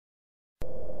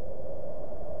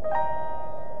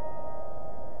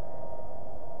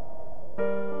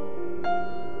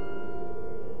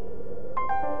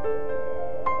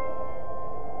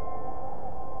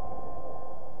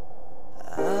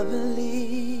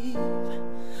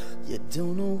You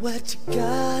don't know what you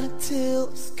got until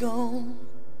it's gone.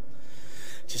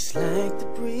 Just like the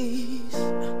breeze,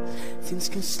 things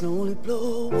can slowly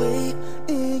blow away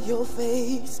in your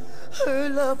face. Her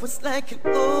love was like an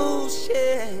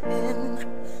ocean,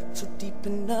 so deep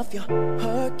enough your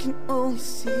heart can only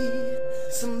see.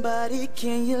 Somebody,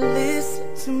 can you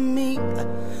listen to me?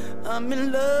 I'm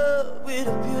in love with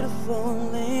a beautiful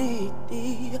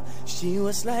lady. She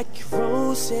was like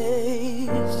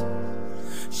roses,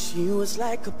 she was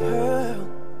like a pearl.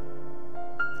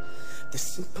 The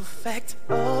simple fact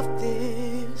of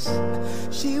this,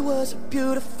 she was a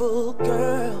beautiful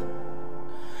girl.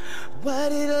 Why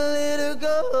did I let her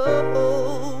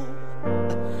go?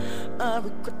 I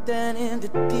regret that in the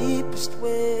deepest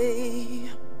way.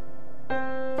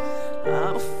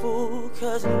 I'm a fool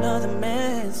cause another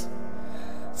man's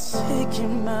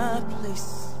taking my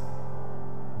place.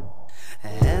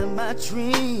 Am I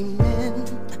dreaming?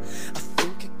 I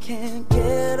think I can't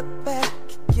get her back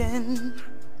again.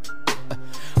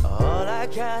 All I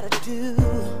gotta do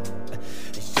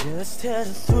is just tell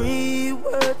her 3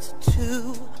 words or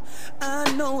 2.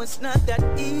 I know it's not that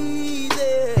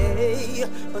easy,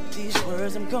 but these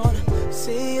words I'm gonna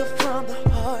say are from the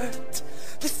heart.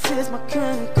 This is my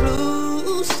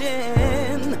conclusion.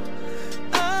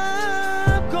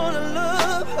 I'm gonna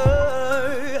love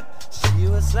her. She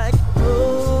was like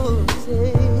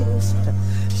roses,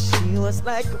 she was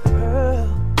like a pearl.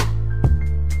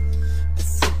 The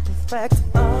simple fact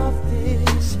of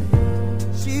this,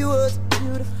 she was a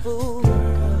beautiful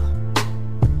girl.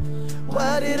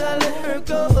 Why did I let her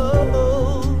go?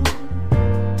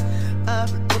 I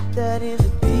regret that in the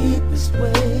deepest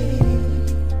way.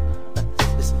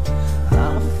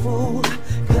 I'm a fool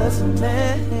cause a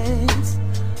man's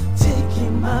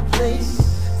taking my place,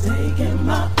 taking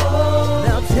my own.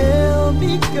 Now tell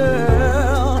me,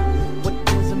 girl, what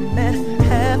does a man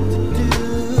have to do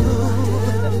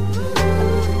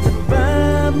to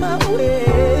find my way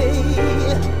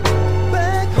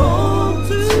back home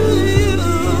to you?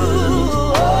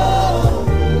 Oh,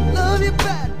 love you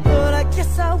back, but I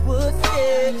guess I would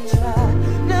say try.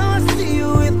 Now I see you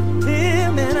with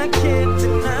him and I can't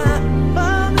deny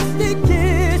my mistake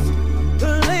is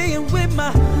playing with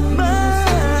my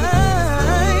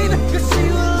mind. Cause she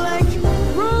was like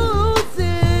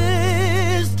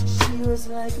roses, she was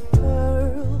like a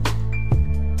pearl.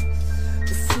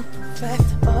 The simple fact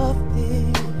of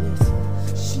this,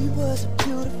 she was a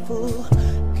beautiful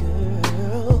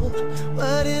girl.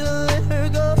 Why did I let her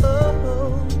go?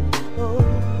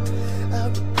 I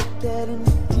regret that in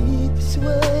the deepest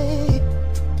way.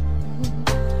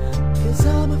 Cause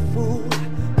I'm a fool,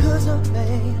 cause a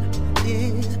man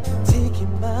is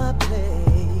taking my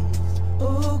place.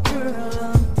 Oh girl,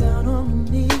 I'm down on my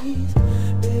knees,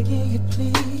 begging you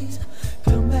please,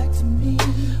 come back to me.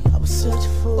 I was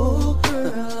searching for, oh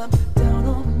girl, I'm down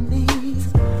on my knees,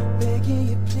 begging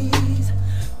you please,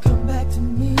 come back to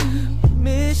me.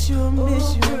 Miss you,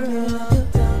 miss you, girl, I'm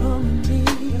down on my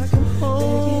knees, can I come home?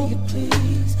 Begging you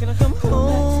please, can I come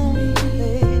home,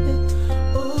 baby?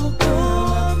 Oh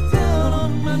girl, I'm down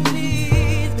on my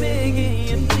knees, begging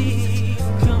you please,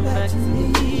 come back to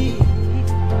me.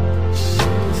 She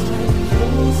was like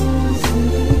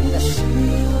roses, she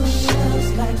was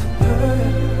like a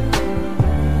pearl.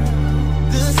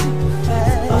 The simple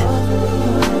fact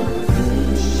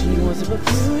of she was a beautiful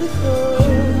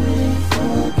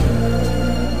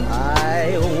girl.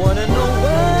 I wanna know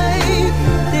why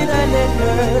did I let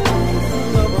her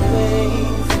go away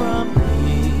from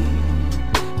me?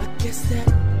 I guess that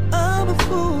I'm a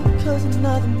fool cause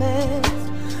another man